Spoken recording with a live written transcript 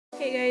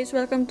Hey guys,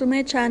 welcome to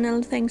my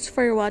channel. Thanks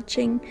for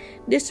watching.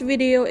 This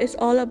video is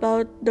all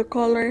about the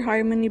color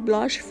Harmony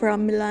blush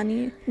from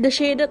Milani. The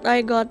shade that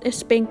I got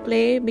is Pink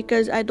Play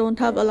because I don't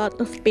have a lot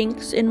of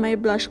pinks in my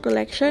blush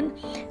collection,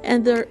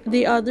 and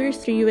the other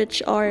three,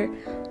 which are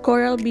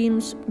Coral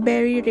Beams,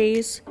 Berry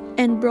Rays,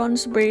 and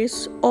Bronze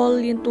Brace, all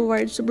lean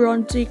towards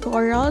bronzy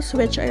corals,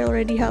 which I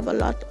already have a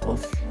lot of.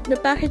 The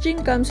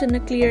packaging comes in a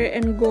clear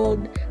and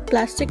gold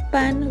plastic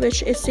pan,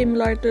 which is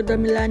similar to the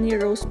Milani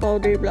Rose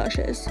Powder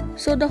blushes.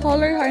 So the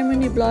color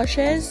Harmony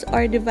blushes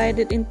are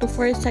divided into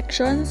 4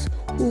 sections,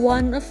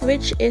 one of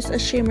which is a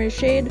shimmer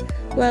shade,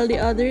 while the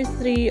other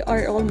 3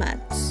 are all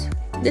mattes.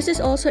 This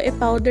is also a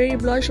powdery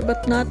blush,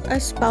 but not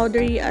as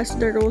powdery as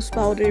the rose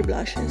powder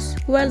blushes.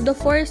 While the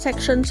 4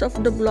 sections of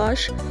the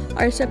blush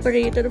are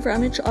separated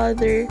from each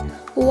other,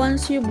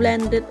 once you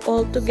blend it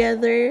all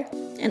together,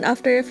 and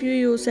after a few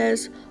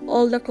uses,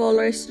 all the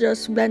colors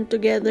just blend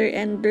together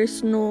and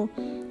there's no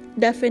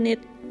definite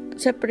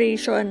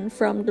separation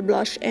from the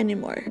blush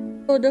anymore.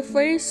 So the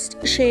first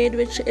shade,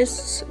 which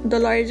is the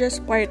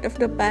largest part of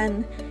the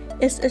pan,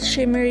 is a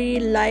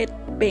shimmery light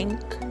pink.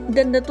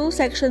 Then the 2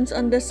 sections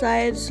on the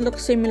sides look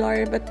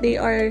similar, but they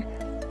are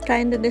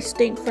kinda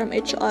distinct from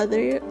each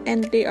other,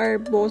 and they are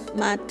both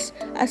mattes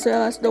as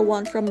well as the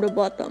one from the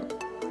bottom.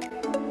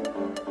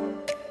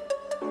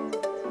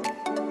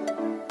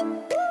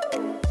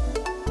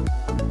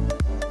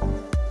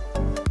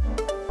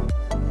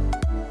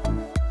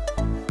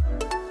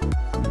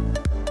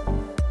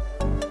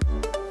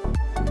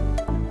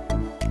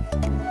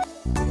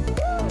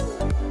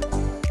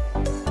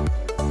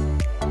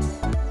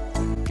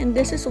 And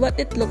this is what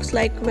it looks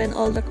like when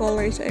all the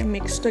colors are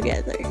mixed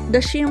together.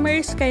 The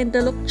shimmers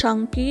kinda look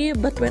chunky,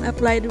 but when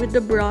applied with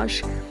the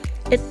brush,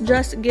 it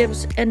just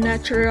gives a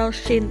natural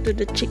sheen to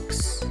the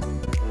cheeks.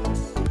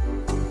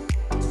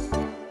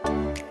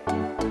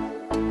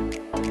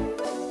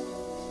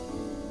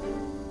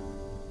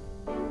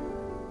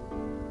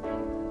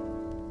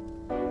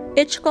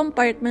 Each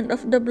compartment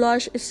of the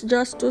blush is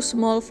just too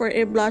small for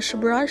a blush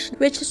brush,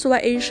 which is why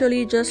I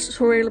usually just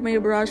swirl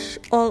my brush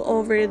all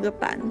over the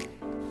pan.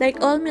 Like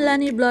all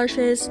Milani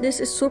blushes, this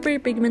is super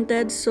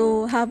pigmented,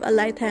 so have a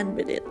light hand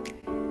with it.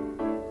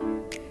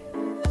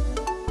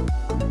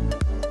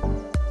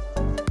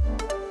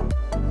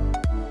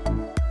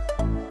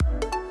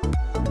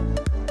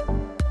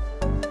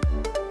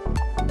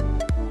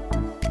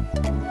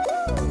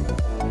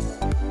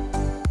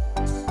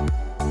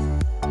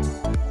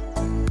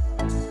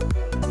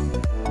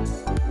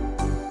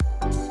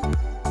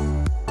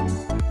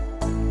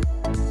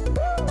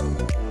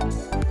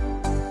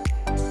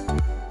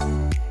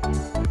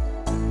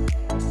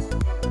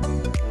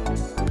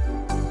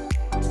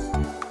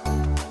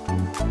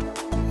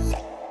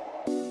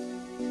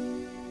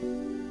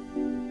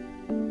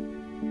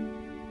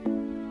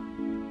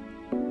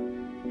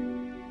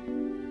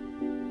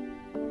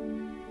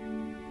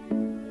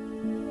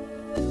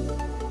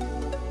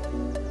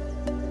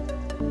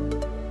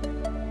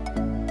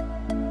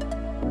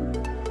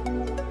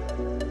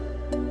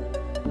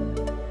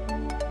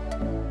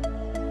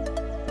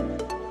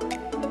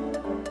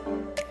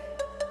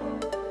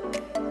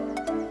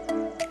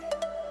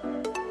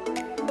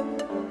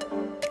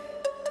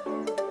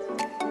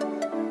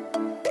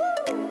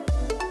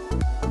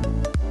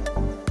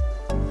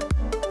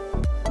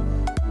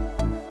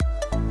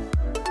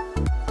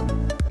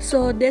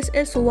 So this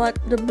is what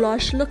the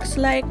blush looks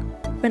like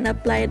when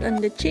applied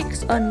on the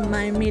cheeks on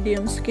my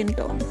medium skin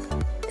tone.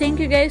 Thank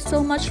you guys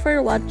so much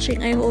for watching.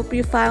 I hope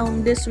you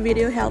found this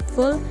video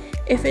helpful.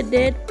 If it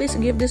did, please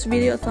give this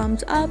video a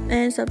thumbs up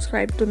and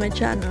subscribe to my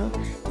channel.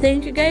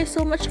 Thank you guys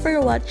so much for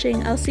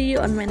watching. I'll see you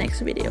on my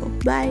next video.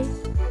 Bye!